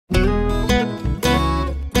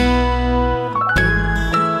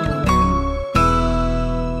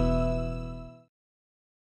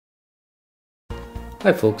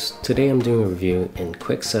Hi folks, today I'm doing a review and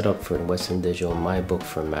quick setup for the Western Digital My Book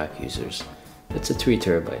for Mac users. It's a 3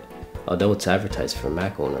 terabyte. Although it's advertised for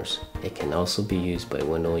Mac owners, it can also be used by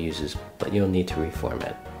Windows users, but you'll need to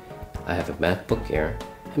reformat. I have a MacBook Air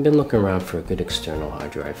and been looking around for a good external hard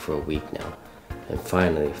drive for a week now, and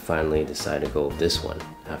finally decided to go with this one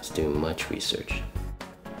after doing much research.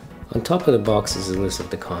 On top of the box is a list of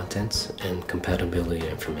the contents and compatibility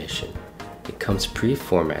information. It comes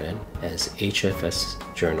pre-formatted as HFS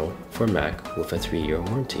journal for Mac with a 3-year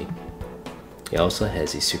warranty. It also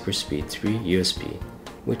has a super speed 3 USB,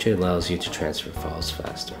 which allows you to transfer files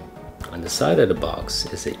faster. On the side of the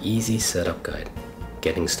box is an easy setup guide,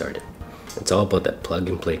 getting started. It's all about that plug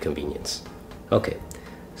and play convenience. Okay,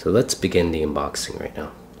 so let's begin the unboxing right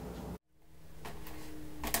now.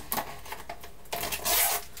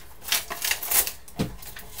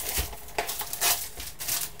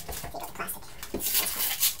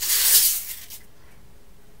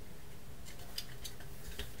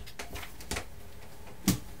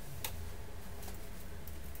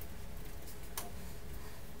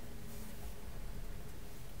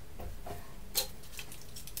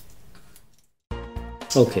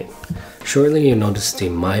 Okay, shortly you notice the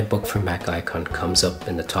My Book for Mac icon comes up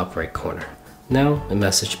in the top right corner. Now a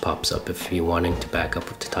message pops up if you're wanting to back up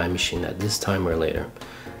with the Time Machine at this time or later.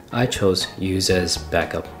 I chose Use as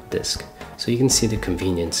Backup Disk, so you can see the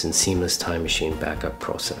convenience and seamless Time Machine backup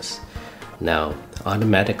process. Now,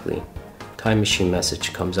 automatically, Time Machine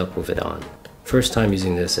message comes up with it on. First time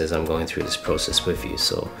using this as I'm going through this process with you,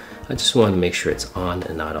 so I just want to make sure it's on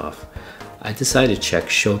and not off. I decided to check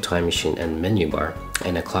Show Time Machine and Menu Bar,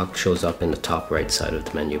 and a clock shows up in the top right side of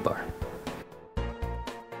the menu bar.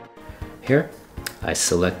 Here, I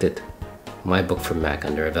selected My Book for Mac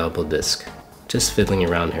under Available Disk. Just fiddling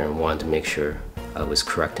around here and wanted to make sure I was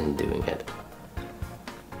correct in doing it.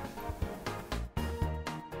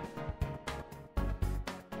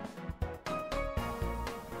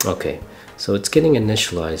 Okay, so it's getting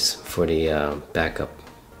initialized for the backup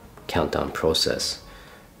countdown process.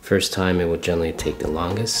 First time it would generally take the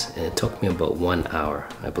longest, and it took me about 1 hour,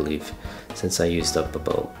 I believe, since I used up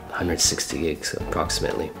about 160 gigs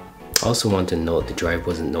approximately. Also want to note the drive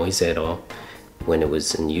wasn't noisy at all when it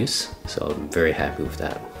was in use, so I'm very happy with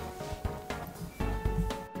that.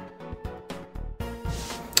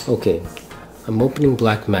 Okay, I'm opening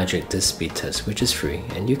Blackmagic Disk Speed Test, which is free,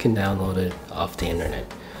 and you can download it off the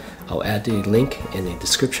internet. I'll add the link in the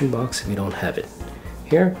description box if you don't have it.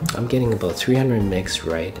 Here, I'm getting about 300 megs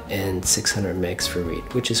write and 600 megs for read,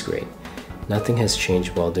 which is great. Nothing has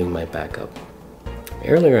changed while doing my backup.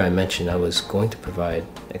 Earlier I mentioned I was going to provide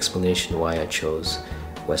explanation why I chose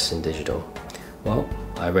Western Digital. Well,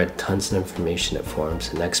 I read tons of information at forums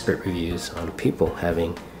and expert reviews on people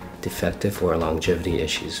having defective or longevity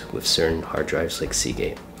issues with certain hard drives like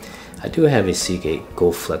Seagate. I do have a Seagate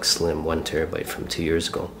GoFlex Slim 1 terabyte from 2 years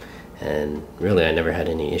ago, and really I never had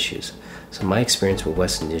any issues. So my experience with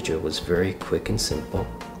Western Digital was very quick and simple.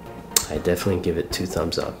 I definitely give it 2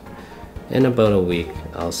 thumbs up. In about a week,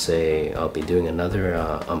 I'll say I'll be doing another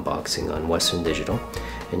unboxing on Western Digital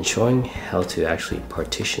and showing how to actually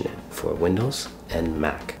partition it for Windows and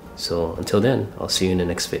Mac. So until then, I'll see you in the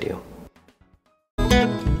next video.